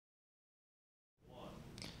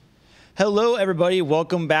Hello, everybody.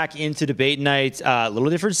 Welcome back into Debate Night. A little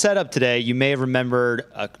different setup today. You may have remembered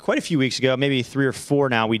quite a few weeks ago, maybe 3 or 4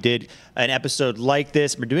 now, we did an episode like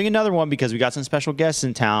this. We're doing another one because we got some special guests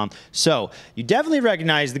in town. So you definitely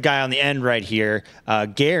recognize the guy on the end right here.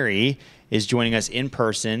 Gary is joining us in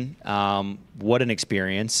person. What an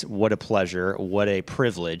experience. What a pleasure. What a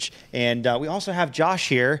privilege. And we also have Josh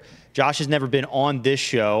here. Josh has never been on this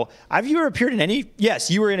show. Have you ever appeared in any? Yes,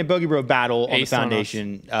 you were in a Bogey Bro battle on the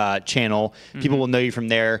Foundation channel. People will know you from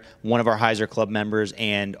there. One of our Heiser Club members,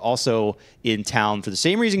 and also in town for the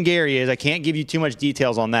same reason Gary is. I can't give you too much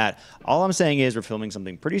details on that. All I'm saying is we're filming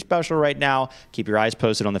something pretty special right now. Keep your eyes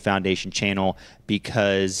posted on the Foundation channel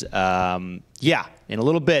because, yeah, in a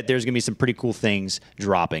little bit, there's going to be some pretty cool things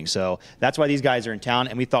dropping. So that's why these guys are in town,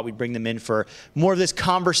 and we thought we'd bring them in for more of this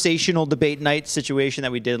conversational debate night situation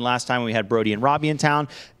that we did last time when we had Brody and Robbie in town.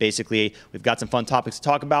 Basically, we've got some fun topics to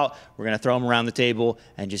talk about. We're going to throw them around the table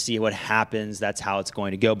and just see what happens. That's how it's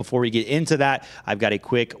going to go. Before we get into that, I've got a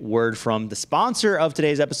quick word from the sponsor of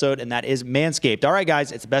today's episode, and that is Manscaped. All right,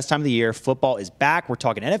 guys, it's the best time of the year. Football is back. We're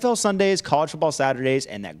talking NFL Sundays, college football Saturdays,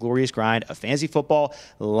 and that glorious grind of fantasy football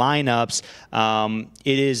lineups.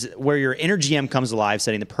 It is where your inner GM comes alive,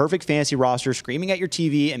 setting the perfect fantasy roster, screaming at your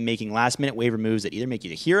TV, and making last-minute waiver moves that either make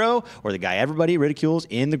you the hero or the guy everybody ridicules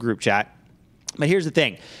in the group chat. But here's the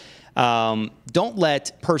thing. Don't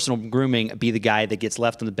let personal grooming be the guy that gets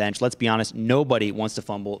left on the bench. Let's be honest, nobody wants to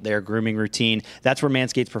fumble their grooming routine. That's where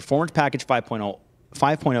Manscaped's Performance Package 5.0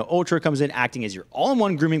 Ultra comes in, acting as your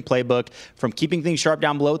all-in-one grooming playbook. From keeping things sharp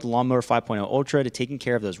down below with the Lawnmower 5.0 Ultra to taking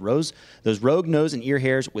care of those rogue nose and ear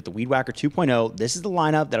hairs with the Weed Whacker 2.0, this is the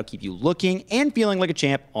lineup that'll keep you looking and feeling like a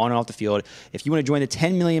champ on and off the field. If you want to join the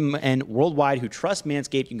 10 million men worldwide who trust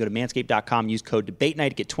Manscaped, you can go to manscaped.com, use code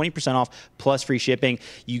DebateNight to get 20% off plus free shipping.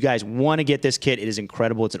 You guys want to get this kit. It is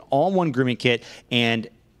incredible. It's an all-in-one grooming kit, and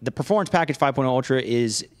the Performance Package 5.0 Ultra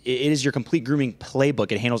is your complete grooming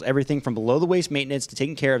playbook. It handles everything from below-the-waist maintenance to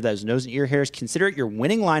taking care of those nose and ear hairs. Consider it your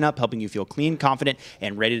winning lineup, helping you feel clean, confident,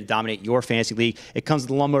 and ready to dominate your fantasy league. It comes with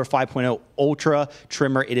the Lawnmower 5.0 Ultra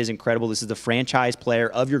trimmer. It is incredible. This is the franchise player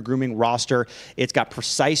of your grooming roster. It's got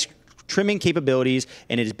precise trimming capabilities,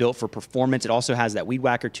 and it is built for performance. It also has that Weed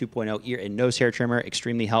Whacker 2.0 ear and nose hair trimmer,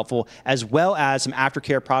 extremely helpful, as well as some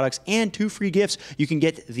aftercare products and 2 free gifts. You can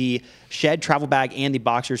get the Shed travel bag and the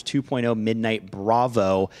Boxers 2.0 Midnight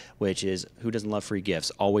Bravo, which is, who doesn't love free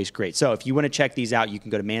gifts? Always great. So if you want to check these out, you can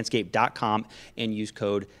go to manscaped.com and use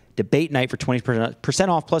code DebateNight for 20%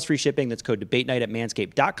 off plus free shipping. That's code DebateNight at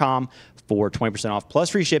manscaped.com for 20% off plus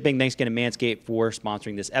free shipping. Thanks again to Manscaped for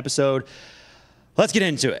sponsoring this episode. Let's get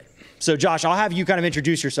into it. So, Josh, I'll have you kind of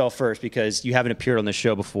introduce yourself first because you haven't appeared on this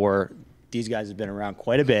show before. These guys have been around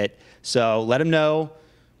quite a bit. So let them know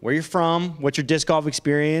where you're from, what's your disc golf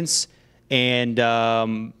experience,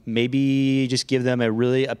 and maybe just give them a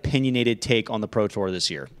really opinionated take on the Pro Tour this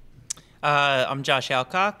year. I'm Josh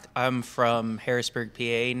Alcock. I'm from Harrisburg,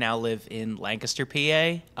 PA, now live in Lancaster,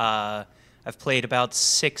 PA. I've played about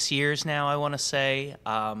 6 years now, I want to say.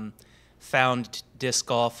 Found disc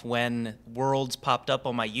golf when Worlds popped up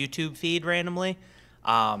on my YouTube feed randomly.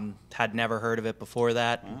 Had never heard of it before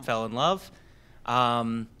that. Wow. Fell in love.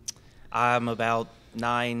 I'm about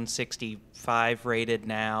 965 rated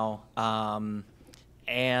now.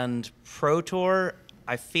 And Pro Tour,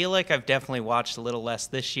 I feel like I've definitely watched a little less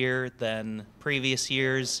this year than previous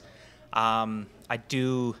years. I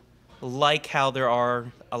do like how there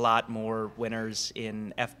are a lot more winners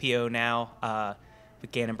in FPO now.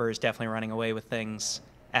 But Gannon is definitely running away with things.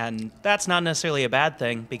 And that's not necessarily a bad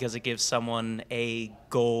thing because it gives someone a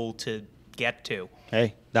goal to get to.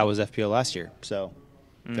 Hey, that was FPO last year, so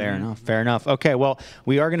fair enough, fair enough. Okay, well,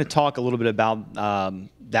 we are going to talk a little bit about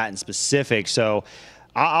that in specific. So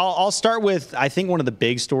I'll start with, I think, one of the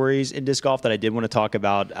big stories in disc golf that I did want to talk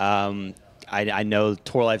about. I know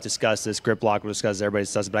Tour Life discussed this, Grip Block will discuss, everybody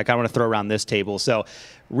discussed it, but I kind of want to throw around this table. So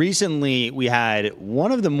recently we had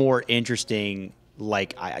one of the more interesting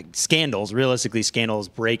scandals, realistically scandals,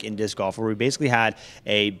 break in disc golf, where we basically had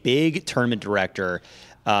a big tournament director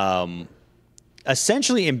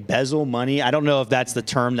essentially embezzle money. I don't know if that's the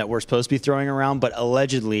term that we're supposed to be throwing around, but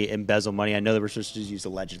allegedly embezzle money. I know that we're supposed to use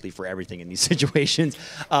allegedly for everything in these situations,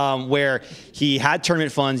 where he had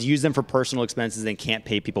tournament funds, used them for personal expenses, and can't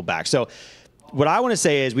pay people back. So what I want to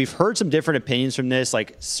say is we've heard some different opinions from this,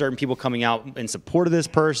 like certain people coming out in support of this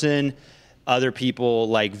person, other people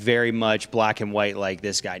like very much black and white, like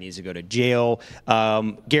this guy needs to go to jail.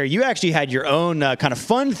 Gary, you actually had your own kind of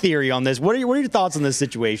fun theory on this. What are your thoughts on this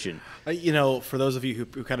situation? You know, for those of you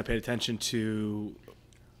who kind of paid attention to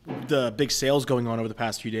the big sales going on over the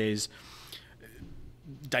past few days,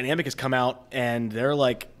 Dynamic has come out and they're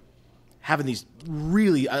like having these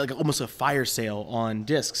really like almost a fire sale on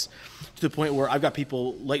discs, to the point where I've got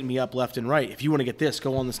people lighting me up left and right. If you want to get this,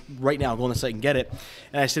 go on this right now. Go on the site and get it.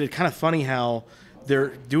 And I said it's kind of funny how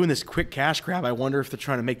they're doing this quick cash grab. I wonder if they're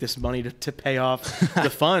trying to make this money to pay off the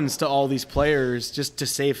funds to all these players just to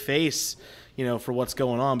save face, for what's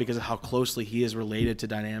going on because of how closely he is related to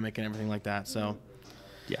Dynamic and everything like that. So,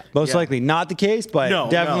 yeah, most likely not the case, but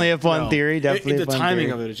definitely a fun theory. Definitely the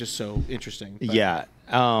timing of it is just so interesting. But. Yeah.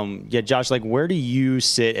 Josh, like, where do you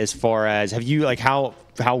sit as far as, have you, like, how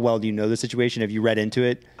well do you know the situation? Have you read into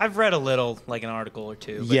it? I've read a little, like an article or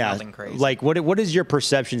two, but nothing crazy. Like, what is your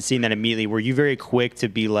perception seeing that immediately? Were you very quick to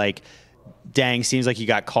be like, dang, seems like you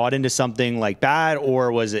got caught into something like bad,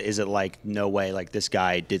 or is it like, no way, like this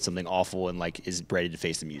guy did something awful and like is ready to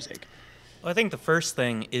face the music? Well, I think the first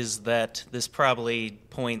thing is that this probably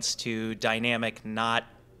points to Dynamic not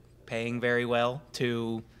paying very well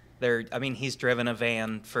to he's driven a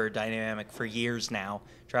van for Dynamic for years now,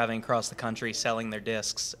 traveling across the country, selling their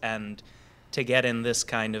discs, and to get in this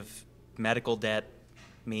kind of medical debt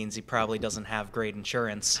means he probably doesn't have great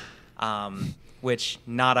insurance, which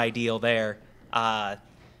not ideal there. I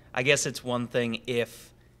guess it's one thing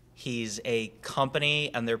if he's a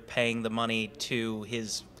company and they're paying the money to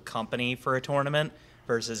his company for a tournament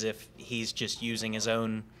versus if he's just using his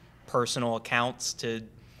own personal accounts to,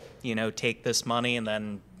 take this money and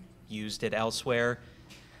then used it elsewhere.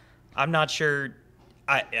 I'm not sure.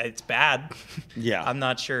 It's bad. Yeah. I'm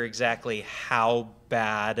not sure exactly how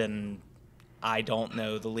bad, and I don't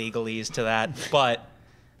know the legalese to that, but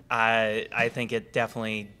I think it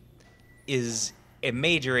definitely is a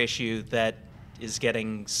major issue that is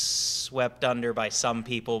getting swept under by some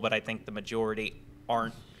people, but I think the majority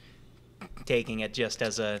aren't taking it just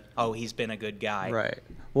as he's been a good guy. Right.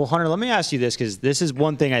 Well, Hunter, let me ask you this, because this is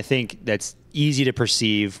one thing I think that's easy to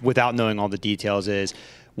perceive without knowing all the details. Is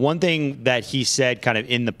one thing that he said kind of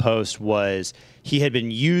in the post was he had been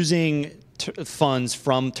using funds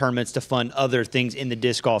from tournaments to fund other things in the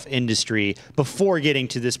disc golf industry before getting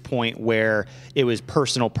to this point where it was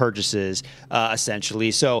personal purchases,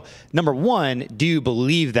 essentially. So, number one, do you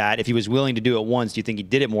believe that if he was willing to do it once, do you think he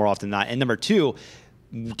did it more often than not? And number two,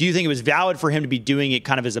 do you think it was valid for him to be doing it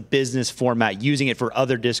kind of as a business format, using it for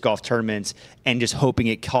other disc golf tournaments and just hoping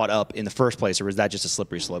it caught up in the first place, or was that just a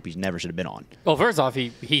slippery slope he never should have been on? Well, first off,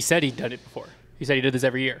 he said he'd done it before. He said he did this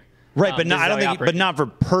every year. Right, but I don't think, but not for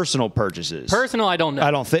personal purchases. Personal, I don't know.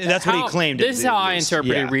 I don't think that's what he claimed. This is how I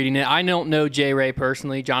interpreted reading it. I don't know Jay Ray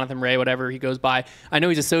personally, Jonathan Ray, whatever he goes by. I know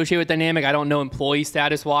he's associated with Dynamic. I don't know employee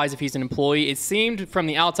status wise if he's an employee. It seemed from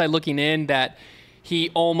the outside looking in that he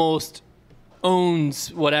almost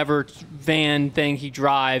owns whatever van thing he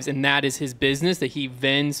drives, and that is his business that he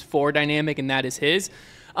vends for Dynamic, and that is his.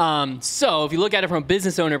 So if you look at it from a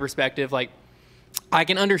business owner perspective, like, I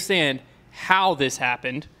can understand how this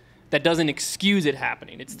happened. That doesn't excuse it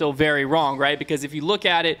happening. It's still very wrong, right? Because if you look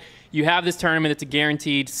at it, you have this tournament that's a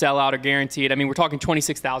guaranteed sellout or guaranteed. I mean, we're talking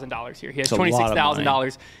 $26,000 here. He has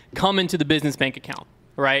 $26,000 come into the business bank account,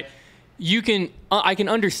 right? I can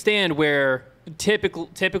understand where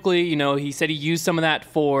typically, he said he used some of that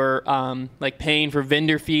for like paying for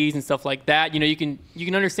vendor fees and stuff like that. You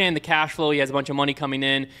can understand the cash flow. He has a bunch of money coming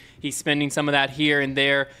in. He's spending some of that here and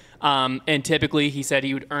there. And typically he said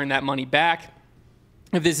he would earn that money back.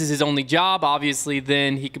 If this is his only job, obviously,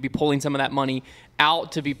 then he could be pulling some of that money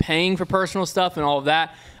out to be paying for personal stuff and all of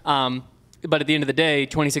that. But at the end of the day,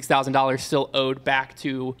 $26,000 still owed back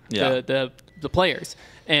to the players.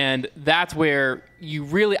 And that's where you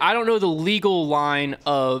really, I don't know the legal line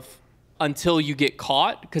of until you get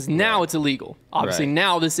caught, because now it's illegal. Obviously,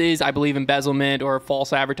 now this is, I believe, embezzlement or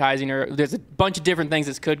false advertising, or there's a bunch of different things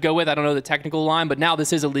this could go with. I don't know the technical line, but now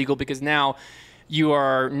this is illegal because now you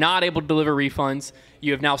are not able to deliver refunds.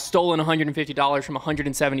 You have now stolen $150 from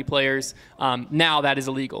 170 players. Now that is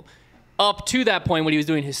illegal. Up to that point, what he was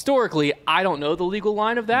doing historically, I don't know the legal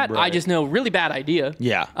line of that. I just know really bad idea.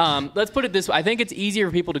 Yeah. Let's put it this way. I think it's easier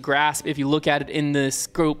for people to grasp if you look at it in the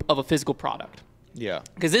scope of a physical product. Yeah.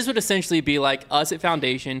 Because this would essentially be like us at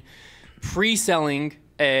Foundation pre-selling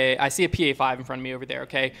I see a PA5 in front of me over there,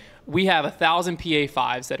 okay? We have 1,000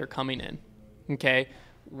 PA5s that are coming in, okay?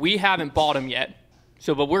 We haven't bought them yet,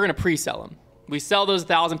 but we're going to pre-sell them. We sell those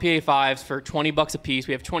 1,000 PA5s for $20 a piece.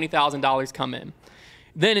 We have $20,000 come in.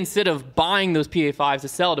 Then instead of buying those PA5s to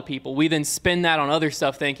sell to people, we then spend that on other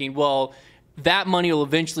stuff thinking, well, that money will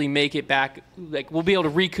eventually make it back. Like, we'll be able to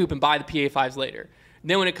recoup and buy the PA5s later.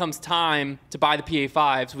 Then when it comes time to buy the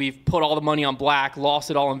PA5s, we've put all the money on black, lost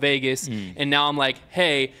it all in Vegas, and now I'm like,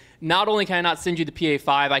 hey, not only can I not send you the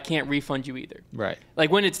PA5, I can't refund you either. Right.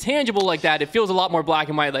 Like when it's tangible like that, it feels a lot more black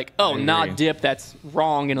and white. Like, oh, not dip, that's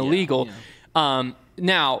wrong and illegal.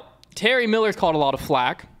 Now, Terry Miller's called a lot of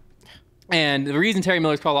flack. And the reason Terry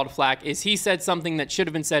Miller's called a lot of flack is he said something that should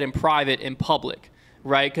have been said in private, in public,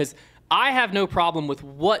 right? Because I have no problem with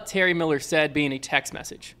what Terry Miller said being a text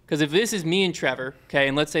message. Because if this is me and Trevor, okay,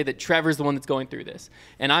 and let's say that Trevor's the one that's going through this,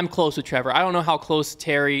 and I'm close with Trevor. I don't know how close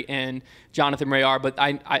Terry and Jonathan Ray are, but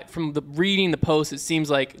I from reading the post, it seems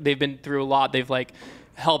like they've been through a lot. They've like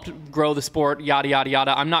helped grow the sport, yada, yada,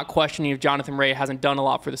 yada. I'm not questioning if Jonathan Ray hasn't done a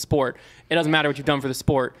lot for the sport. It doesn't matter what you've done for the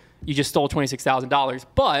sport. You just stole $26,000.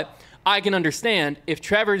 But I can understand if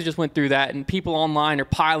Trevor just went through that and people online are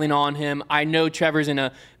piling on him. I know Trevor's in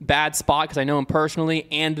a bad spot because I know him personally,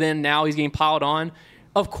 and then now he's getting piled on.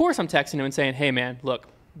 Of course I'm texting him and saying, hey, man, look,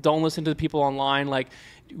 don't listen to the people online. Like,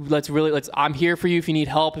 I'm here for you if you need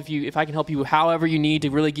help. If I can help you however you need to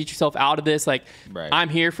really get yourself out of this, like, I'm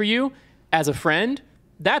here for you as a friend.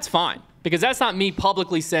 That's fine, because that's not me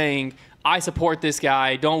publicly saying, I support this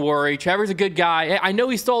guy. Don't worry. Trevor's a good guy. I know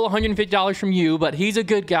he stole $150 from you, but he's a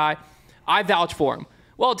good guy. I vouch for him.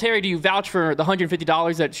 Well, Terry, do you vouch for the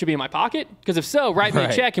 $150 that should be in my pocket? Because if so, write me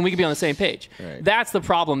a check and we can be on the same page. Right. That's the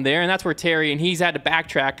problem there, and that's where Terry, and he's had to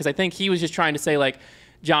backtrack because I think he was just trying to say, like,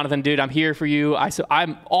 Jonathan, dude, I'm here for you.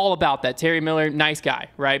 I'm all about that. Terry Miller, nice guy,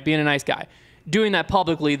 right? Being a nice guy. Doing that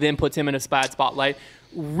publicly then puts him in a bad spotlight.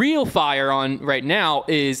 Real fire on right now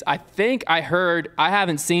is I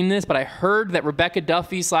haven't seen this, but I heard that Rebecca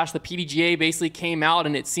Duffy / the PDGA basically came out,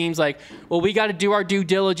 and it seems like, well, we got to do our due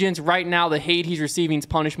diligence. Right now, the hate he's receiving is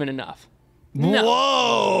punishment enough. No.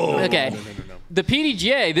 Whoa. Okay. No. The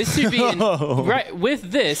PDGA, this should be right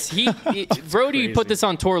with this. Brody put this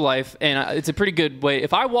on Tour Life, and it's a pretty good way.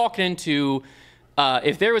 If I walked into,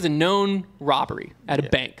 if there was a known robbery at a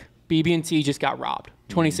bank, BB&T just got robbed.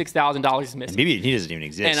 $26,000 is missing. Maybe he doesn't even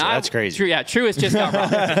exist. So that's crazy. Truist just got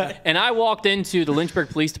robbed. And I walked into the Lynchburg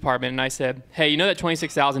Police Department and I said, hey, you know that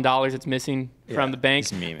 $26,000 that's missing from the bank?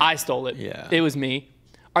 It's me, man. I stole it. Yeah. It was me.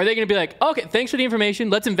 Are they going to be like, okay, thanks for the information.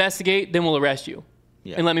 Let's investigate. Then we'll arrest you.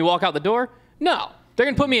 Yeah. And let me walk out the door? No. They're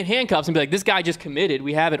going to put me in handcuffs and be like, this guy just committed.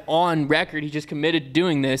 We have it on record. He just committed to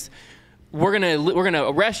doing this. We're gonna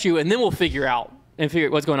arrest you, and then we'll figure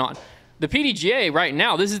what's going on. The PDGA right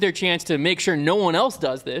now, this is their chance to make sure no one else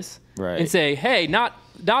does this, and say, hey, not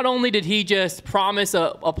only did he just promise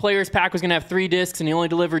a player's pack was going to have 3 discs and he only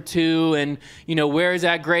delivered 2, and where is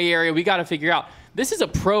that gray area? We got to figure out. This is a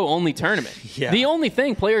pro-only tournament. Yeah. The only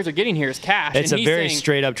thing players are getting here is cash. It's a very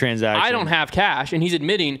straight-up transaction. I don't have cash, and he's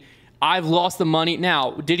admitting I've lost the money.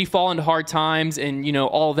 Now, did he fall into hard times and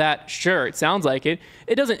all that? Sure, it sounds like it.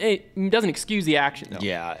 It doesn't excuse the action, though.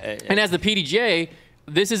 Yeah. And as the PDGA.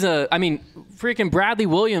 This is freaking Bradley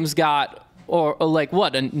Williams got, a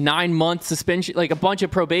 9-month suspension, like a bunch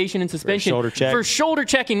of probation and suspension for shoulder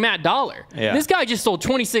checking Matt Dollar. Yeah. This guy just sold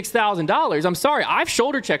 $26,000. I'm sorry, I've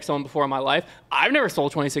shoulder checked someone before in my life. I've never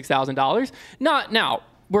sold $26,000. Not now.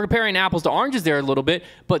 We're comparing apples to oranges there a little bit,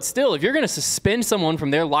 but still, if you're going to suspend someone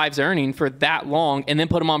from their lives earning for that long and then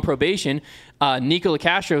put them on probation, Nico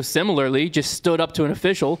LaCastro similarly just stood up to an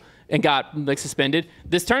official and got suspended.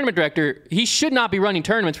 This tournament director, he should not be running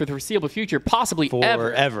tournaments for the foreseeable future, possibly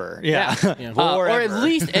ever. Yeah. Or at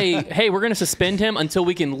least hey, we're going to suspend him until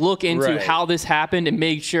we can look into how this happened and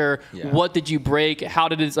make sure what did you break, how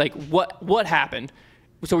did it, what happened.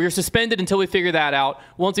 So you're suspended until we figure that out.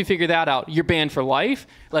 Once we figure that out, you're banned for life.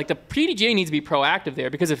 Like, the PDGA needs to be proactive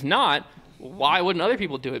there, because if not, why wouldn't other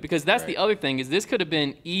people do it? Because that's the other thing, is this could have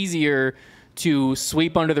been easier to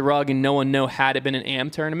sweep under the rug and no one know had it been an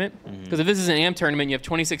AM tournament. Because if this is an AM tournament, you have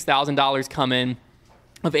 $26,000 come in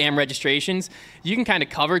of AM registrations. You can kind of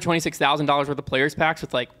cover $26,000 worth of players packs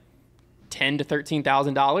with like $10,000 to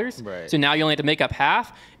 $13,000. Right. So now you only have to make up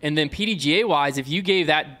half. And then PDGA wise, if you gave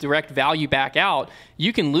that direct value back out,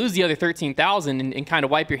 you can lose the other $13,000 and kind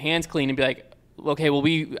of wipe your hands clean and be like, okay, well,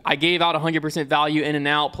 I gave out 100% value in and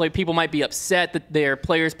out. People might be upset that their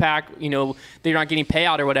players pack, they're not getting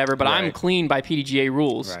payout or whatever, but I'm clean by PDGA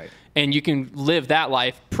rules. Right. And you can live that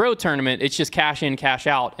life. Pro tournament, it's just cash in, cash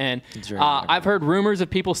out. And I've heard rumors of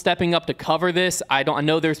people stepping up to cover this. I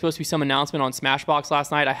know there was supposed to be some announcement on Smashbox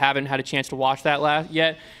last night. I haven't had a chance to watch that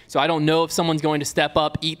yet. So I don't know if someone's going to step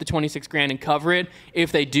up, eat the $26,000 and cover it.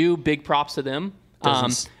 If they do, big props to them.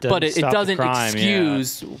 But it doesn't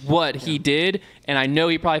excuse what he did. And I know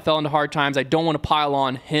he probably fell into hard times. I don't want to pile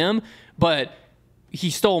on him. But he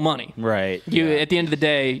stole money. Right. At the end of the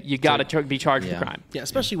day, you got to be charged for crime. Yeah,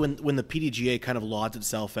 especially when the PDGA kind of lauds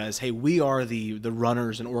itself as, hey, we are the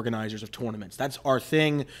runners and organizers of tournaments. That's our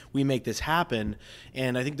thing. We make this happen.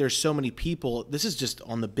 And I think there's so many people. This is just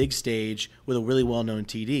on the big stage with a really well-known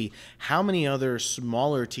TD. How many other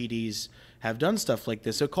smaller TDs have done stuff like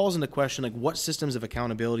this? So it calls into question, like, what systems of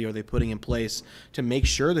accountability are they putting in place to make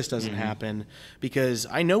sure this doesn't happen? Because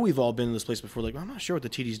I know we've all been in this place before, like, I'm not sure what the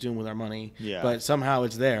TD's doing with our money, but somehow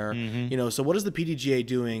it's there. You know, so what is the PDGA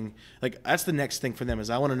doing? Like, that's the next thing for them is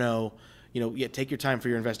I want to know, you know, take your time for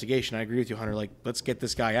your investigation. I agree with you, Hunter. Like, let's get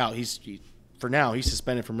this guy out. For now, he's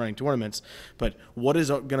suspended from running tournaments. But what is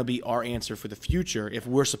going to be our answer for the future if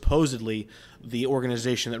we're supposedly the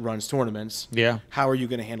organization that runs tournaments? Yeah. How are you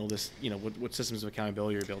going to handle this? You know, what systems of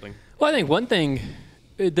accountability you're building? Well, I think one thing,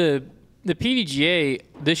 the PDGA,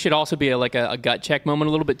 this should also be a gut check moment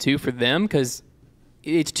a little bit too for them, because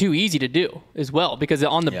it's too easy to do as well. Because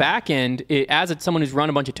on the back end, as someone who's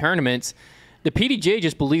run a bunch of tournaments, the PDGA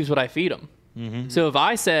just believes what I feed them. So if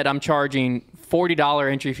I said I'm charging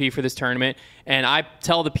 $40 entry fee for this tournament, and I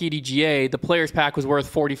tell the PDGA the players pack was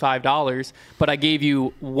worth $45, but I gave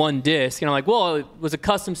you one disc, and I'm like, well, it was a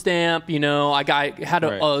custom stamp, you know, had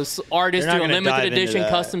a artist do a limited edition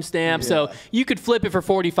custom stamp, so you could flip it for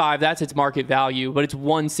 $45. That's its market value, but it's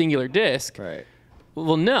one singular disc. Right.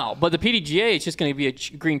 Well, no, but the PDGA, it's just going to be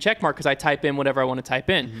a green check mark because I type in whatever I want to type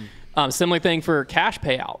in. Similar thing for cash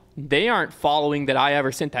payout. They aren't following that I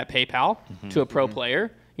ever sent that PayPal to a pro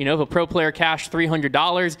player. You know, if a pro player cashed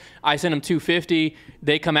 $300, I send them $250.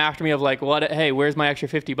 They come after me of like, what? Hey, where's my extra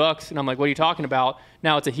 $50? And I'm like, what are you talking about?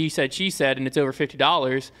 Now it's a he said, she said, and it's over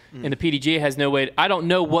 $50. And the PDGA has no way. I don't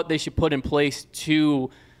know what they should put in place to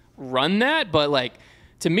run that, but like,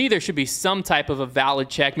 to me, there should be some type of a valid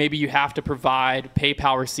check. Maybe you have to provide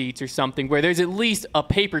PayPal receipts or something where there's at least a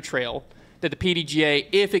paper trail that the PDGA,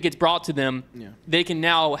 if it gets brought to them, they can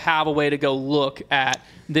now have a way to go look at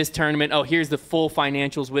this tournament. Oh, here's the full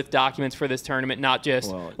financials with documents for this tournament, not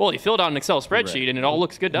just, well, he filled out an Excel spreadsheet and it all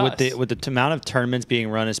looks good to us. With the amount of tournaments being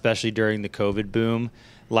run, especially during the COVID boom,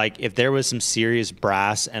 like if there was some serious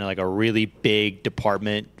brass and like a really big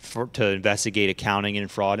department to investigate accounting and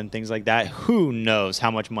fraud and things like that, who knows how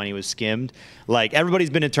much money was skimmed? Like everybody's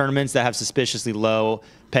been in tournaments that have suspiciously low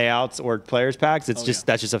payouts or players packs. It's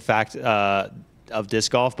that's just a fact of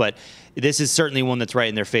disc golf. But this is certainly one that's right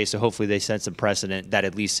in their face. So hopefully they set some precedent that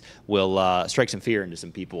at least will strike some fear into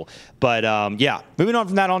some people. But yeah, moving on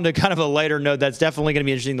from that on to kind of a lighter note, that's definitely going to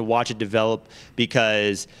be interesting to watch it develop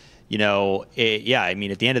because, you know, I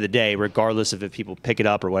mean, at the end of the day, regardless of if people pick it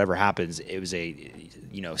up or whatever happens, it was a,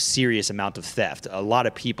 you know, serious amount of theft. A lot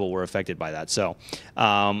of people were affected by that. So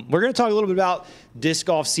we're going to talk a little bit about disc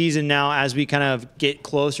golf season now as we kind of get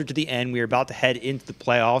closer to the end. We are about to head into the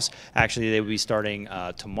playoffs. Actually, they will be starting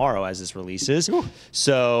tomorrow as this releases. Ooh.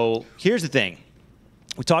 So here's the thing.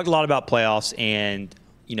 We talked a lot about playoffs, and,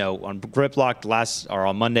 you know, on Grip Lock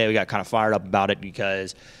on Monday, we got kind of fired up about it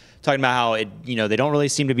because talking about how they don't really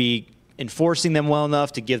seem to be enforcing them well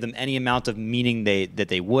enough to give them any amount of meaning that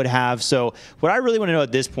they would have. So what I really want to know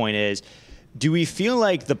at this point is, do we feel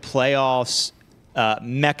like the playoffs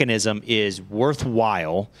mechanism is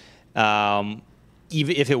worthwhile?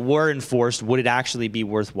 Even if it were enforced, would it actually be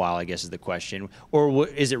worthwhile, I guess is the question. Or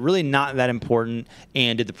is it really not that important?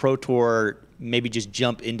 And did the Pro Tour maybe just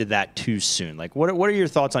jump into that too soon? Like, what are your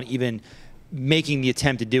thoughts on even making the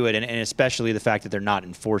attempt to do it, and especially the fact that they're not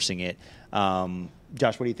enforcing it?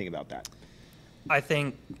 Josh, what do you think about that? I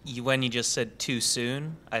think when you just said too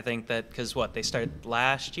soon, I think that because they started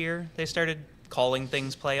last year, they started calling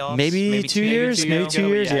things playoffs. Maybe 2 years? Maybe 2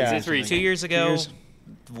 years? Yeah. 2 years ago,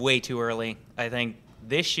 way too early. I think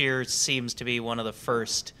this year seems to be one of the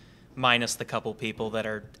first, minus the couple people that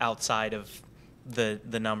are outside of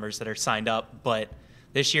the numbers that are signed up, but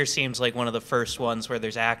this year seems like one of the first ones where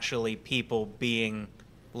there's actually people being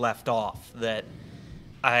left off. That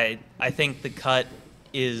I think the cut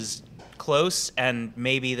is close, and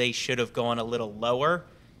maybe they should have gone a little lower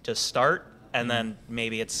to start, and then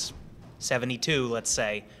maybe it's 72, let's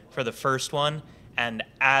say, for the first one. And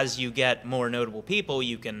as you get more notable people,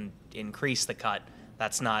 you can increase the cut.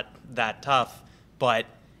 That's not that tough, but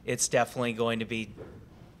it's definitely going to be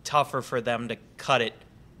tougher for them to cut it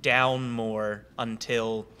down more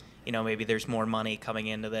until, you know, maybe there's more money coming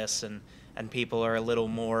into this and people are a little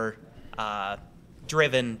more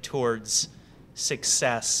driven towards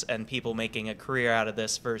success and people making a career out of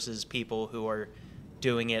this versus people who are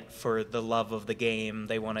doing it for the love of the game.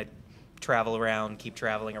 They want to travel around, keep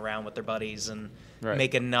traveling around with their buddies and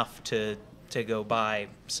make enough to go by.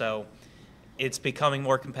 So it's becoming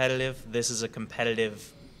more competitive. This is a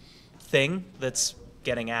competitive thing that's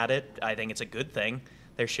getting added. I think it's a good thing.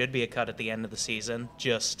 There should be a cut at the end of the season.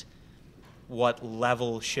 Just what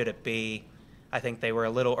level should it be? I think they were a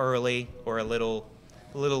little early or a little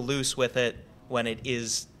loose with it when it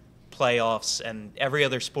is playoffs, and every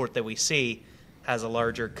other sport that we see has a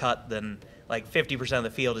larger cut than like 50% of the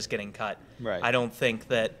field is getting cut. Right. I don't think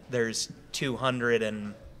that there's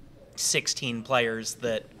 216 players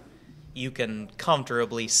that you can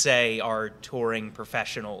comfortably say are touring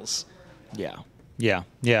professionals. Yeah.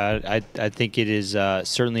 I think it is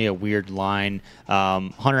certainly a weird line.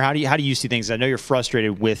 Hunter, how do you see things? I know you're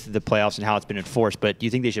frustrated with the playoffs and how it's been enforced, but do you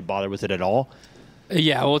think they should bother with it at all?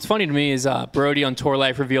 Yeah, well, what's funny to me is Brody on Tour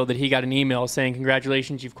Life revealed that he got an email saying,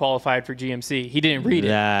 "Congratulations, you've qualified for GMC." He didn't read it.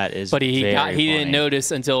 That is but he very didn't funny.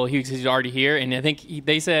 notice until he was already here. And I think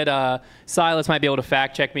they said Silas might be able to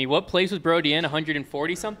fact check me. What place was Brody in?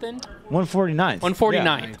 140 something? 149.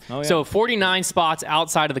 149. Yeah. Oh, yeah. So 49 spots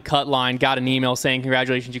outside of the cut line got an email saying,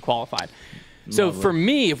 "Congratulations, you qualified." So Lovely. for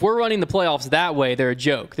me, if we're running the playoffs that way, they're a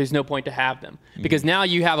joke. There's no point to have them. Because now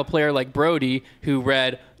you have a player like Brody who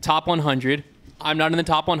read top 100. I'm not in the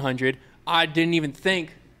top 100. I didn't even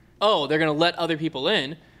think, oh, they're going to let other people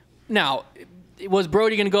in. Now, was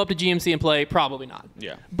Brody going to go up to GMC and play? Probably not.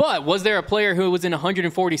 Yeah. But was there a player who was in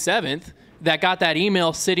 147th that got that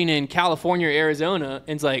email sitting in California or Arizona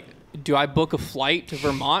and's like, do I book a flight to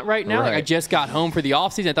Vermont right now? Like, I Right. just got home for the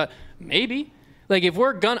offseason. I thought, maybe. Like, if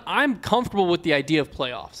we're I'm comfortable with the idea of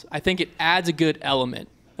playoffs. I think it adds a good element,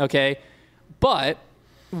 okay? But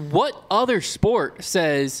what other sport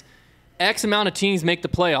says X amount of teams make the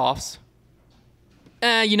playoffs?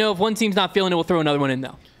 If one team's not feeling it, we'll throw another one in,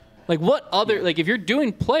 though. Like, what other, like, if you're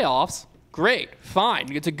doing playoffs, great,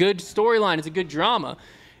 fine. It's a good storyline, it's a good drama.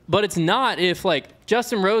 But it's not if, like,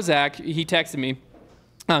 Justin Rozak, he texted me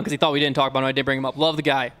because he thought we didn't talk about him. I did bring him up. Love the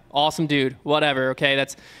guy. Awesome dude. Whatever, okay?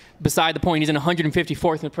 That's beside the point. He's in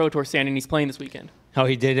 154th in the Pro Tour standing. He's playing this weekend. Oh,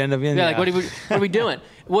 he did end up in. Yeah, like, what are we doing?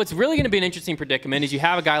 What's really going to be an interesting predicament is you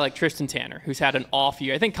have a guy like Tristan Tanner, who's had an off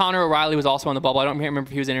year. I think Connor O'Reilly was also on the bubble. I don't remember if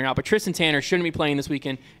he was in or out, but Tristan Tanner shouldn't be playing this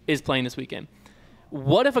weekend, is playing this weekend.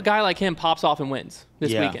 What if a guy like him pops off and wins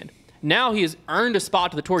this weekend? Now he has earned a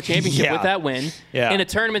spot to the Tour Championship with that win in a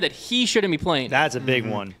tournament that he shouldn't be playing. That's a big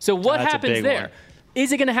one. So what That's a happens big there? one.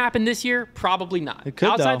 Is it going to happen this year? Probably not. It could,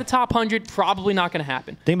 Outside though. the top 100, probably not going to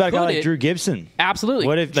happen. Think about a guy Could like it? Drew Gibson. Absolutely.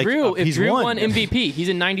 What if, like, Drew he's won won. MVP, he's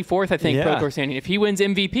in 94th, I think, Pro Yeah. Tour standing. If he wins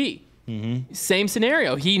MVP, same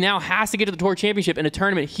scenario. He now has to get to the Tour Championship in a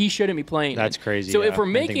tournament he shouldn't be playing. That's in. crazy, So yeah. if we're I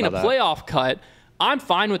didn't making a think about that. playoff cut, I'm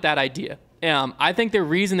fine with that idea. I think the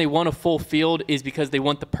reason they want a full field is because they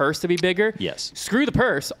want the purse to be bigger. Yes. Screw the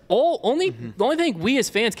purse. The only thing we as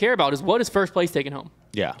fans care about is what is first place taking home.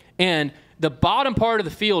 Yeah. And the bottom part of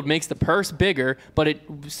the field makes the purse bigger, but it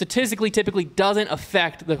statistically typically doesn't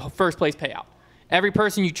affect the first place payout. Every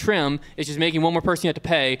person you trim is just making one more person you have to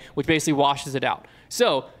pay, which basically washes it out.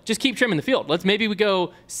 So just keep trimming the field. Maybe we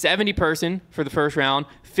go 70 person for the first round,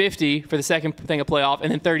 50 for the second thing of playoff,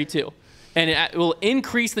 and then 32. And it will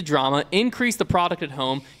increase the drama, increase the product at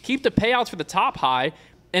home, keep the payouts for the top high,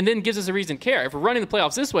 and then gives us a reason to care. If we're running the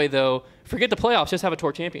playoffs this way, though, forget the playoffs. Just have a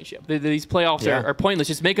Tour Championship. These playoffs are pointless.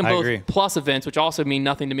 Just make them I both agree. plus events, which also mean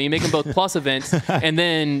nothing to me. Make them both plus events, and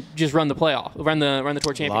then just run the playoff, run the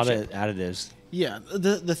Tour A lot Championship. of additives. Yeah,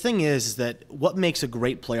 the thing is that what makes a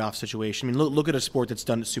great playoff situation, I mean, look at a sport that's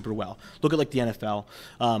done it super well. Look at like the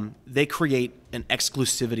NFL. They create an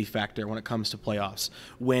exclusivity factor when it comes to playoffs.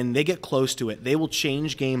 When they get close to it, they will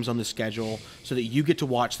change games on the schedule so that you get to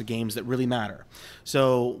watch the games that really matter.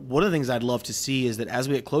 So one of the things I'd love to see is that as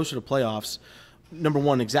we get closer to playoffs, number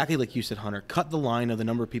one, exactly like you said, Hunter, cut the line of the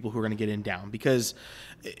number of people who are going to get in down, because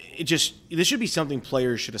this should be something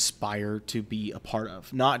players should aspire to be a part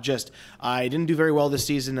of. Not just, I didn't do very well this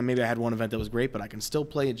season and maybe I had one event that was great, but I can still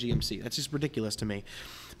play at GMC. That's just ridiculous to me.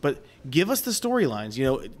 But give us the storylines.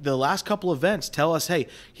 The last couple events tell us, hey,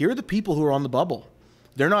 here are the people who are on the bubble.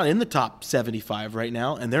 They're not in the top 75 right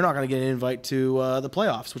now, and they're not going to get an invite to the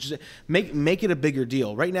playoffs, which is make it a bigger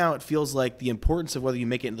deal. Right now, it feels like the importance of whether you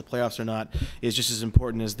make it into the playoffs or not is just as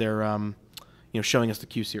important as they're showing us the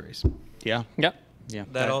Q series. Yeah. Yep. Yeah.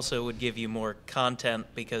 That also would give you more content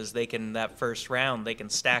because that first round, they can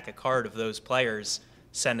stack a card of those players,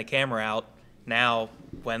 send a camera out. Now,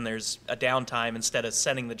 when there's a downtime, instead of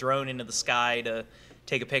sending the drone into the sky to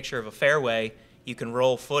take a picture of a fairway, you can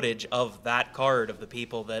roll footage of that card of the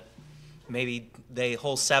people that maybe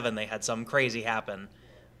hole 7, they had something crazy happen.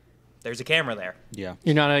 there's a camera there. Yeah.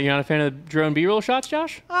 You're not a fan of drone B-roll shots,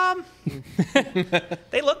 Josh?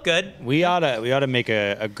 They look good. We ought to make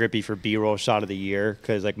a grippy for B-roll shot of the year,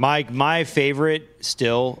 because like my favorite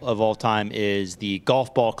still of all time is the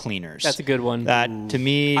golf ball cleaners. That's a good one. That to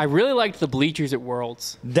me, I really liked the bleachers at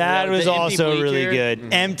Worlds. that The was empty also really bleacher.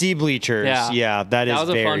 good. Empty bleachers. Yeah. That is was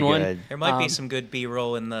a very fun one. good. There might be some good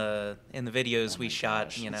B-roll in the videos we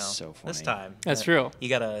shot, it's so this funny. time. That's But true. You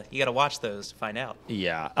gotta watch those to find out.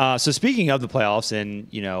 Yeah. So speaking of the playoffs, and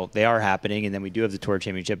they are happening, and then we do have the Tour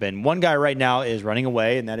Championship, and one guy right now is running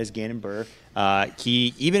away, and that is Gannon Buhr.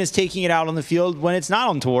 He even is taking it out on the field when it's not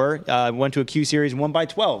on tour. Went to a Q Series and won by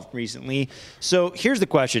 12 recently. So here's the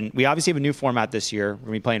question. We obviously have a new format this year. We're going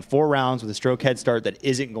to be playing 4 rounds with a stroke head start that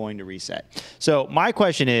isn't going to reset. So my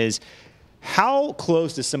question is, how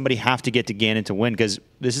close does somebody have to get to Gannon to win? Because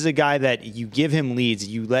this is a guy that you give him leads,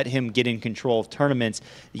 you let him get in control of tournaments,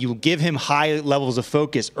 you give him high levels of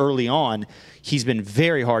focus early on. He's been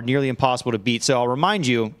very hard, nearly impossible to beat. So I'll remind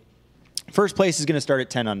you, first place is going to start at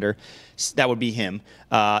 10 under. That would be him.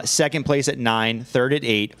 Second place at 9, third at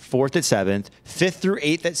 8, fourth at 7th, 5th through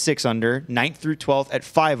 8th at 6 under, 9th through 12th at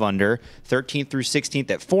 5 under, 13th through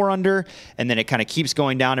 16th at 4 under, and then it kind of keeps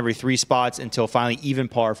going down every 3 spots until finally even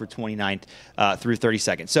par for 29th through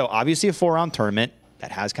 32nd. So obviously a 4-round tournament.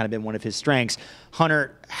 That has kind of been one of his strengths.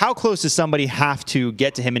 Hunter, how close does somebody have to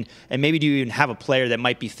get to him? And maybe do you even have a player that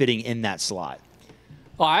might be fitting in that slot?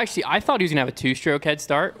 Well, I thought he was going to have a 2-stroke head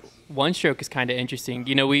start. 1-stroke is kind of interesting.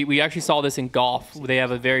 We actually saw this in golf. They have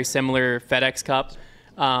a very similar FedEx Cup,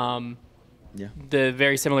 the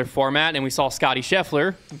very similar format, and we saw Scotty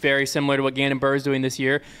Scheffler, very similar to what Gannon Buhr is doing this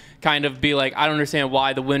year, kind of be like, I don't understand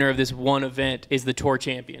why the winner of this one event is the Tour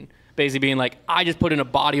champion. Basically being like, I just put in a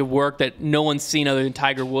body of work that no one's seen other than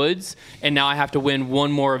Tiger Woods, and now I have to win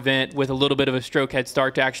one more event with a little bit of a stroke head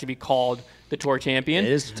start to actually be called the Tour champion.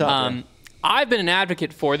 It is tough. I've been an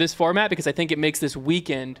advocate for this format because I think it makes this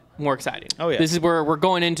weekend more exciting. Oh, yeah. This is where we're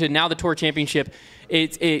going into now the Tour Championship.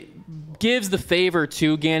 It gives the favor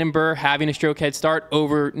to Gannon Buhr having a stroke head start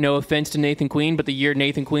over, no offense to Nathan Queen, but the year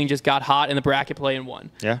Nathan Queen just got hot in the bracket play and won.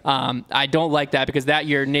 Yeah. I don't like that because that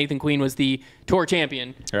year Nathan Queen was the Tour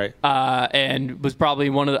champion. Right. And was probably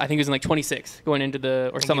one of the, I think he was in like 26 going into the,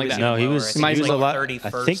 or something like that. No, he was He might a be lot.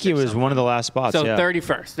 31st I think he or was something. one of the last spots. So yeah.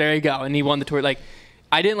 31st. There you go. And he won the Tour. Like,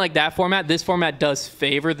 I didn't like that format. This format does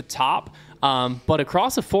favor the top. But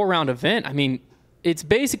across a 4-round event, I mean, it's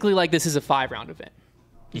basically like this is a 5-round event.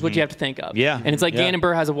 Is what you have to think of. Yeah. And it's like Yeah. Gannon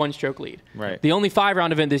Buhr has a 1-stroke lead. Right. The only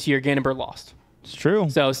 5-round event this year, Gannon Buhr lost. It's true.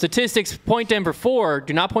 So statistics point to him for 4,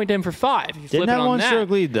 do not point to him for 5. You flip Didn't it have on one that, stroke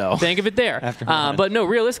lead, though. Think of it there. After one. But no,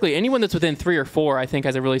 realistically, anyone that's within 3 or 4, I think,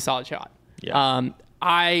 has a really solid shot. Yeah.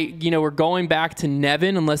 We're going back to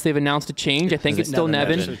Nevin unless they've announced a change. I think it's still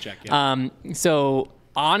Nevin. Nevin. Check, yeah. So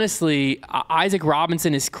honestly, Isaac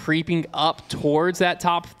Robinson is creeping up towards that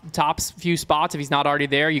top few spots. If he's not already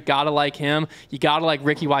there, you gotta like him. You gotta like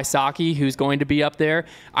Ricky Wysocki, who's going to be up there.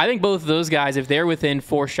 I think both of those guys, if they're within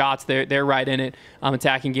 4 shots, they're right in it,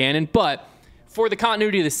 attacking Gannon. But for the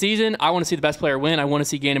continuity of the season, I want to see the best player win. I want to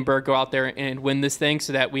see Gannon Buhr go out there and win this thing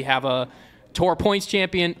so that we have a Tour points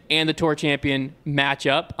champion and the Tour champion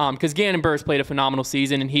matchup, because Gannon Buhr has played a phenomenal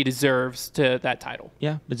season and he deserves that title.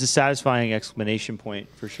 Yeah, it's a satisfying exclamation point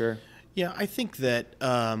for sure. Yeah, I think that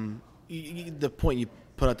the point you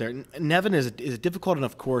put out there, Nevin is a difficult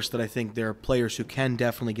enough course that I think there are players who can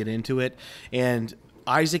definitely get into it, and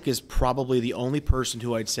Isaac is probably the only person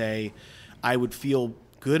who I'd say I would feel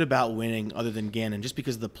good about winning other than Gannon, just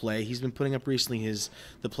because of the play he's been putting up recently,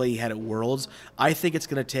 the play he had at Worlds. I think it's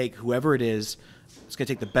going to take whoever it is, it's going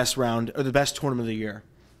to take the best round or the best tournament of the year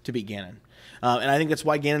to beat Gannon. And I think that's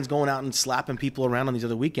why Gannon's going out and slapping people around on these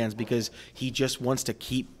other weekends, because he just wants to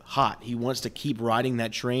keep hot. He wants to keep riding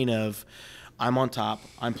that train of, I'm on top,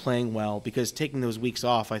 I'm playing well, because taking those weeks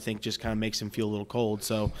off, I think, just kind of makes him feel a little cold.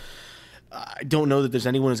 So I don't know that there's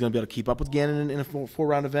anyone who's going to be able to keep up with Gannon in a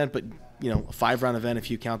 4-round event, but a 5-round event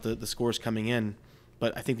if you count the scores coming in.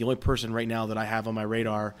 But I think the only person right now that I have on my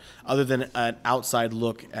radar, other than an outside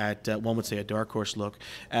look at, one would say a dark horse look,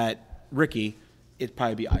 at Ricky, it'd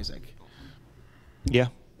probably be Isaac. Yeah.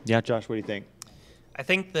 Yeah, Josh, what do you think? I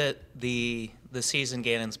think that the season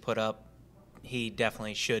Gannon's put up, he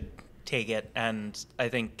definitely should take it, and I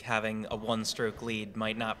think having a 1-stroke lead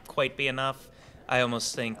might not quite be enough. I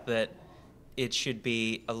almost think that it should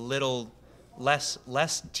be a little less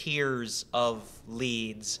tiers of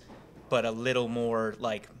leads, but a little more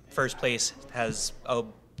like first place has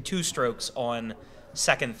 2 strokes on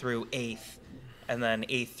 2nd through 8th, and then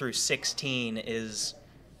 8th through 16 is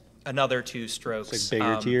another 2 strokes. It's like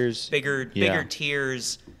bigger tiers. Bigger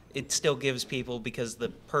tiers, it still gives people, because the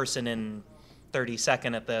person in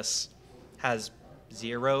 32nd at this has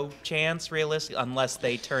zero chance, realistic, unless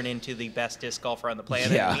they turn into the best disc golfer on the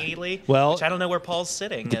planet immediately. Well, which I don't know where Paul's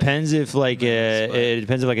sitting. Depends if it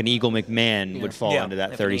depends if like an Eagle McMahon would fall into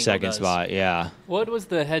that if an 32nd spot. Yeah. What was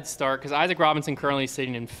the head start? Because Isaac Robinson currently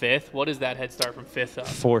sitting in 5th. What is that head start from 5th up?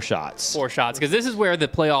 4 shots. 4 shots. Because this is where the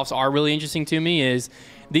playoffs are really interesting to me. Is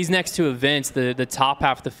these next 2 events, the top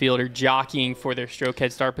half of the field are jockeying for their stroke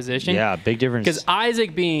head start position. Yeah, big difference. Because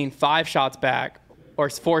Isaac being 5 shots back or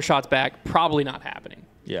 4 shots back, probably not happening.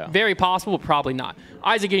 Yeah. Very possible, probably not.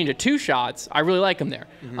 Isaac getting to 2 shots, I really like him there.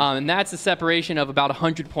 And that's a separation of about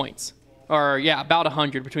 100 points. Or, about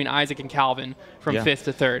 100 between Isaac and Calvin from 5th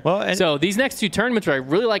to 3rd. Well, so these next 2 tournaments, where I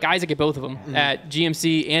really like Isaac at both of them, at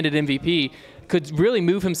GMC and at MVP, could really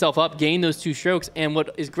move himself up, gain those 2 strokes. And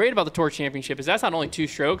what is great about the Tour Championship is that's not only 2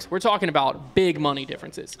 strokes. We're talking about big money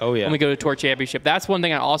differences. Oh, yeah. When we go to Tour Championship. That's one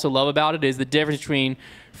thing I also love about it is the difference between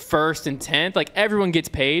 1st and 10th. Like, everyone gets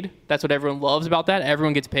paid. That's what everyone loves about that.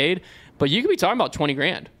 Everyone gets paid. But you could be talking about 20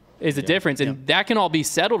 grand is the difference. And that can all be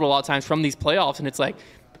settled a lot of times from these playoffs. And it's like,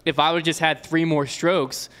 if I would have just had 3 more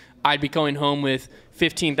strokes, I'd be going home with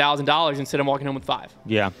 $15,000 instead of walking home with 5.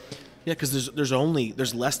 Yeah. Yeah, because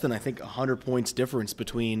there's less than, I think, 100 points difference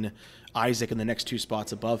between Isaac and the next 2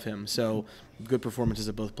 spots above him. So good performances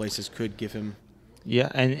at both places could give him. Yeah,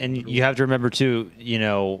 and you have to remember too,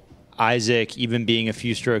 Isaac, even being a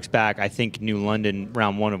few strokes back, I think New London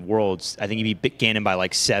round 1 of Worlds, I think he beat Gannon by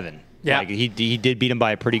like 7. Yeah. Like he did beat him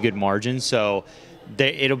by a pretty good margin. So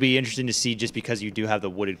it'll be interesting to see, just because you do have the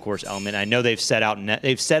wooded course element. I know they've set up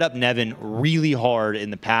Nevin really hard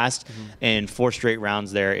in the past, and 4 straight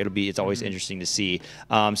rounds there. It's always interesting to see.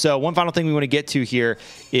 So one final thing we want to get to here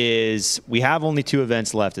is we have only 2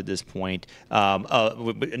 events left at this point,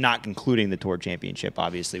 not including the Tour Championship.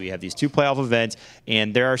 Obviously, we have these 2 playoff events,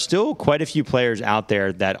 and there are still quite a few players out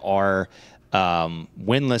there that are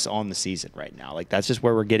winless on the season right now. Like, that's just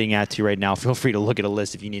where we're getting at to right now. Feel free to look at a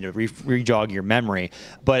list if you need to re-jog your memory.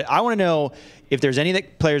 But I want to know if there's any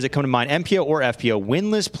players that come to mind, MPO or FPO,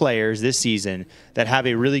 winless players this season that have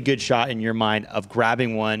a really good shot in your mind of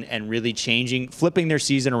grabbing one and really flipping their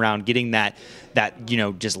season around, getting that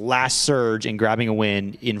just last surge and grabbing a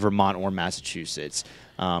win in Vermont or Massachusetts.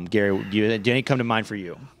 Gary, do any come to mind for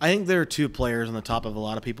you? I think there are 2 players on the top of a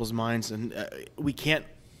lot of people's minds, and we can't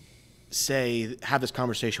have this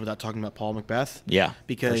conversation without talking about Paul Macbeth. Yeah,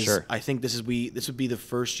 because for sure. I think this would be the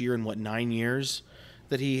first year in 9 years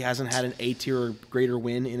that he hasn't had an A-tier or greater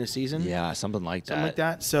win in a season. Yeah, something like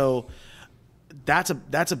that. So that's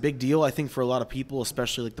a big deal, I think, for a lot of people,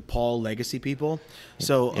 especially like the Paul legacy people.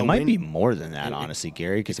 So it might be more than that, honestly,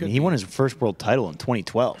 Gary, because he won his first world title in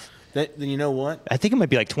 2012. Then you know what? I think it might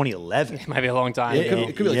be like 2011. It might be a long time.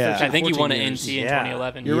 It could be like 13, I think he won an 14 years. NC in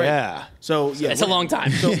 2011. You're right. So it's a long time,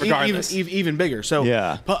 So regardless. even bigger. So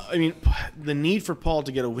yeah. I mean, the need for Paul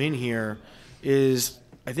to get a win here is,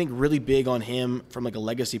 I think, really big on him from like a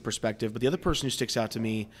legacy perspective. But the other person who sticks out to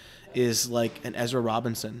me is like an Ezra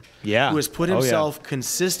Robinson, who has put himself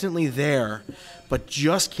consistently there, but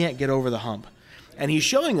just can't get over the hump. And he's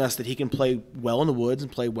showing us that he can play well in the woods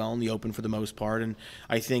and play well in the open for the most part. And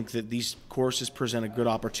I think that these courses present a good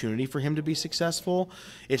opportunity for him to be successful.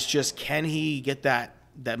 It's just, can he get that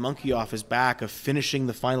monkey off his back of finishing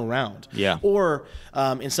the final round? Yeah. Or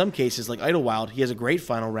in some cases, like Idlewild, he has a great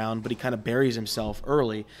final round, but he kind of buries himself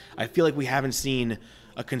early. I feel like we haven't seen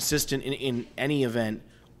a consistent, in any event,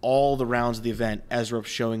 all the rounds of the event, Ezra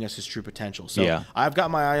showing us his true potential. So I've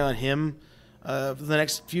got my eye on him. For the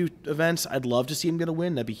next few events, I'd love to see him get a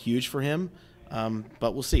win. That'd be huge for him.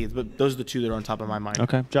 But we'll see. But those are the 2 that are on top of my mind.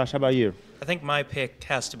 Okay. Josh, how about you? I think my pick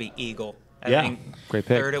has to be Eagle. I think great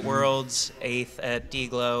pick. 3rd at Worlds, 8th at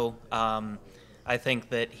D-Glow. I think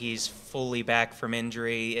that he's fully back from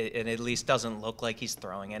injury. It at least doesn't look like he's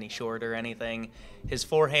throwing any short or anything. His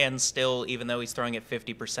forehand still, even though he's throwing at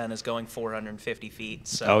 50%, is going 450 feet.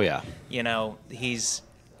 So,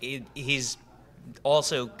 he's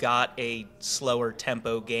also got a slower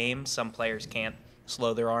tempo game. Some players can't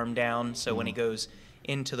slow their arm down, so when he goes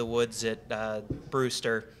into the woods at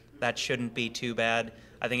Brewster, that shouldn't be too bad.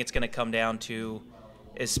 I think it's going to come down to,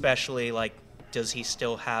 especially, like, does he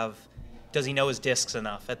know his discs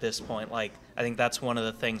enough at this point? Like, I think that's one of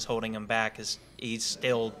the things holding him back, is he's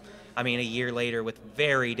still, a year later with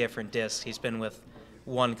very different discs. He's been with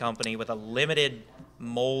one company with a limited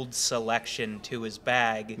mold selection to his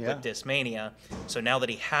bag with Discmania. So now that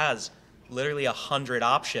he has literally 100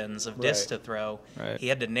 options of discs to throw, he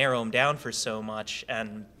had to narrow them down for so much.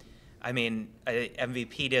 And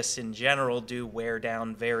MVP discs in general do wear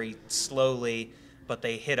down very slowly, but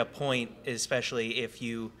they hit a point, especially if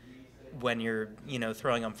you when you're,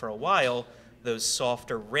 throwing them for a while, those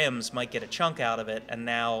softer rims might get a chunk out of it, and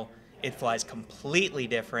now it flies completely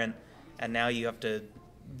different, and now you have to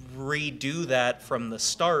redo that from the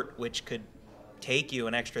start, which could take you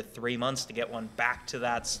an extra 3 months to get one back to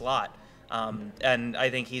that slot. And I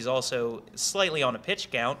think he's also slightly on a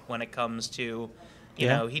pitch count when it comes to,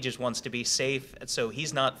 he just wants to be safe, so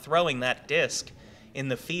he's not throwing that disc in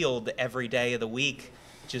the field every day of the week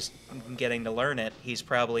just getting to learn it. He's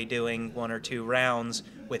probably doing 1 or 2 rounds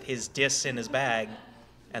with his discs in his bag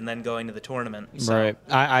and then going to the tournament. So. Right.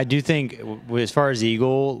 I do think as far as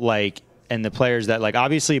Eagle, and the players that,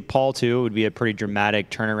 obviously Paul too would be a pretty dramatic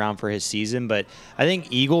turnaround for his season, but I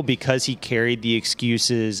think Eagle, because he carried the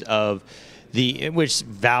excuses of which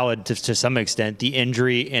valid to some extent, the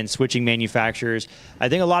injury and switching manufacturers. I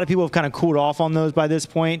think a lot of people have kind of cooled off on those by this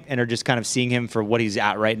point and are just kind of seeing him for what he's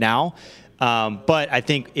at right now. But I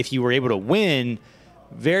think if you were able to win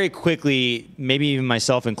very quickly, maybe even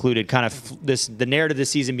myself included, the narrative this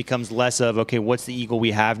season becomes less of, okay, what's the Eagle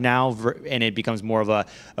we have now? And it becomes more of a,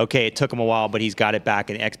 okay, it took him a while, but he's got it back,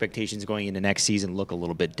 and expectations going into next season look a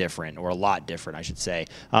little bit different, or a lot different, I should say.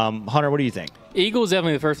 Hunter, what do you think? Eagle is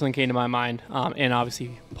definitely the first one that came to my mind, and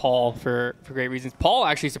obviously Paul for great reasons. Paul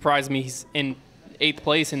actually surprised me. He's in 8th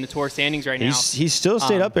place in the tour standings right now. He's still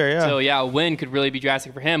stayed up there, yeah. So, a win could really be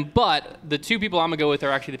drastic for him. But the 2 people I'm going to go with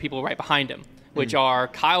are actually the people right behind him, which are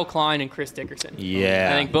Kyle Klein and Chris Dickerson.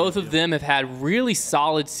 Yeah. I think both of them have had really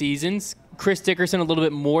solid seasons. Chris Dickerson a little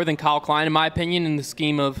bit more than Kyle Klein, in my opinion, in the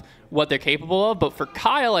scheme of what they're capable of. But for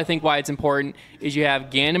Kyle, I think why it's important is you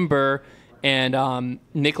have Gannon Burr and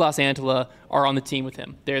Niklas Antila are on the team with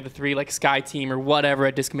him. They're the 3 Sky Team or whatever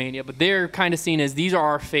at Discmania. But they're kind of seen as these are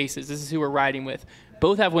our faces. This is who we're riding with.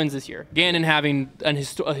 Both have wins this year. Gannon having a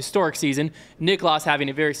historic season. Niklas having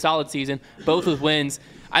a very solid season. Both with wins.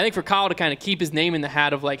 I think for Kyle to kind of keep his name in the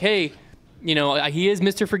hat of hey, he is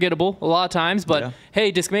Mr. Forgettable a lot of times, but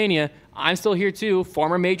hey, Discmania, I'm still here too,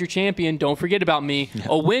 former major champion, don't forget about me. Yeah.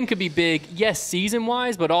 A win could be big, yes,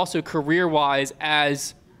 season-wise, but also career-wise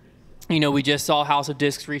as, we just saw House of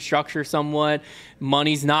Discs restructure somewhat.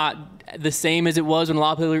 Money's not the same as it was when a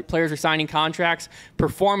lot of players are signing contracts.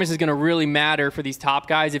 Performance is going to really matter for these top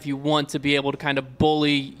guys if you want to be able to kind of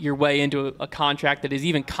bully your way into a contract that is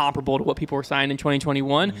even comparable to what people were signing in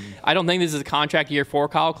 2021. I don't think this is a contract year for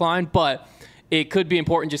Kyle Klein, but it could be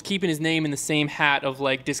important just keeping his name in the same hat of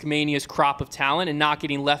Discmania's crop of talent and not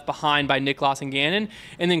getting left behind by Niklas and Gannon.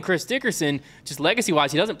 And then Chris Dickerson, just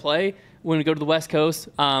legacy-wise, he doesn't play when we go to the West Coast.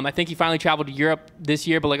 I think he finally traveled to Europe this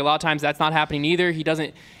year, but a lot of times that's not happening either. He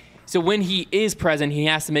doesn't. So when he is present, he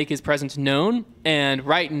has to make his presence known. And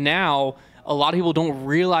right now, a lot of people don't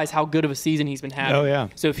realize how good of a season he's been having. Oh, yeah.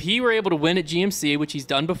 So if he were able to win at GMC, which he's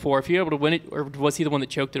done before, if he were able to win it, or was he the one that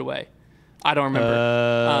choked it away? I don't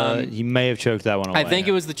remember. He may have choked that one away. I think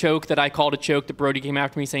it was the choke that I called a choke that Brody came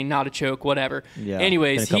after me saying not a choke, whatever. Yeah,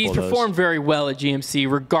 anyways, he's performed very well at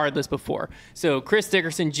GMC regardless before. So Chris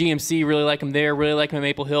Dickerson, GMC, really like him there, really like him at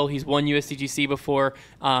Maple Hill. He's won USDGC before.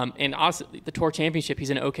 And honestly, the Tour Championship, he's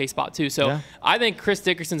in an okay spot too. So I think Chris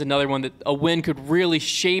Dickerson's another one that a win could really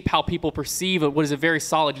shape how people perceive what is a very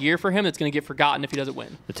solid year for him that's going to get forgotten if he doesn't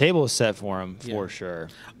win. The table is set for him, for sure.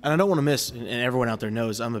 And I don't want to miss, and everyone out there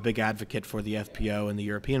knows, I'm a big advocate for the FPO and the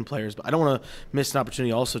European players, but I don't want to miss an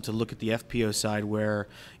opportunity also to look at the FPO side where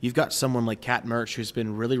you've got someone like Kat Merckx who's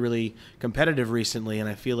been really, really competitive recently, and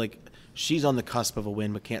I feel like she's on the cusp of a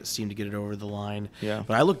win but can't seem to get it over the line. Yeah.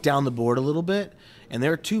 But I look down the board a little bit, and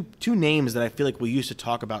there are two names that I feel like we used to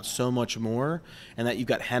talk about so much more, and that you've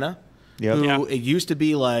got Henna, who it used to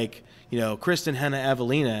be Kristen, Henna,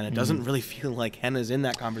 Evelina, and it doesn't really feel like Henna's in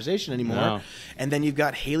that conversation anymore. No. And then you've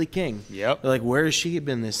got Haley King. Yep. Where has she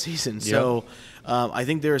been this season? Yep. So I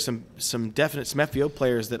think there are some definite FPO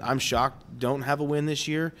players that I'm shocked don't have a win this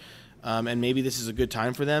year. And maybe this is a good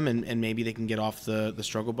time for them, and maybe they can get off the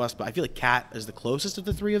struggle bus. But I feel like Kat is the closest of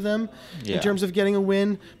the 3 of them in terms of getting a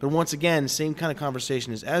win. But once again, same kind of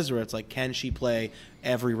conversation as Ezra. It's can she play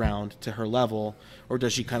every round to her level, or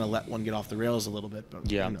does she kind of let one get off the rails a little bit?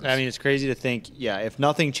 But I mean, it's crazy to think, if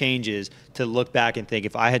nothing changes, to look back and think,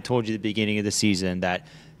 if I had told you at the beginning of the season that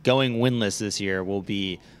going winless this year will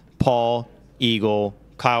be Paul, Eagle,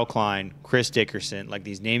 Kyle Klein, Chris Dickerson,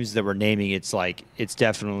 these names that we're naming, it's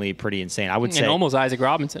definitely pretty insane. I would say almost Isaac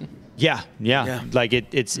Robinson. Yeah.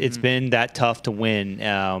 It's been that tough to win,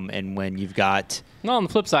 and when you've got. No, on the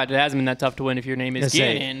flip side, it hasn't been that tough to win if your name is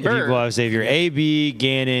Gannon. If you're AB,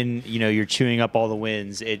 Gannon, you're chewing up all the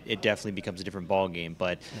wins, it definitely becomes a different ball game.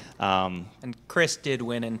 But and Chris did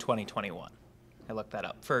win in 2021. I looked that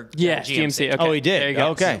up for Yes, GMC. Okay. Oh, he did. There you go.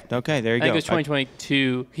 Okay, there you I go. think it was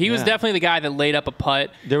 2022. He was Yeah. definitely the guy that laid up a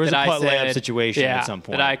putt. There was that a putt I layup said- situation yeah, at some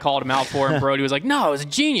point. that I called him out for, and Brody was like, "No, it was a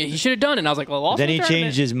genius. He should have done it." And I was like, "Well, also Then he tournament."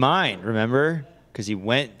 changed his mind, remember? Because he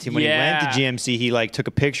went to, when he went to GMC, he like took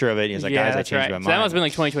a picture of it. And he was like, Yeah, "Guys, I that's changed right. my mind." So that must have been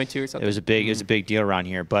like 2022 or something. It was a big deal around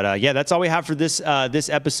here. But yeah, that's all we have for this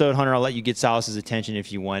episode. Hunter, I'll let you get Silas's attention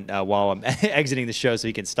if you want while I'm exiting the show, so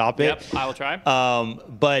he can stop it. Yep, I will try.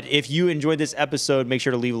 But if you enjoyed this episode, make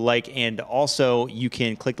sure to leave a like, and also you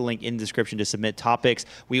can click the link in the description to submit topics.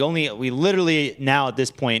 We literally now at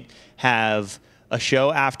this point have a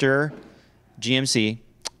show after GMC,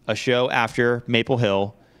 a show after Maple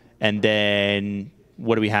Hill, and then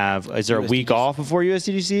what do we have? Is there a week USDGC. off before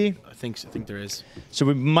USDGC? I think there is. So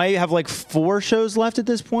we might have like 4 shows left at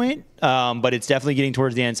this point, but it's definitely getting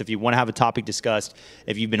towards the end. So if you want to have a topic discussed,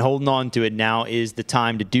 if you've been holding on to it, now is the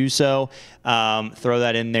time to do so. Throw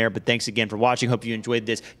that in there. But thanks again for watching. Hope you enjoyed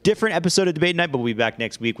this different episode of Debate Night, but we'll be back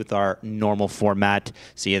next week with our normal format.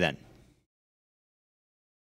 See you then.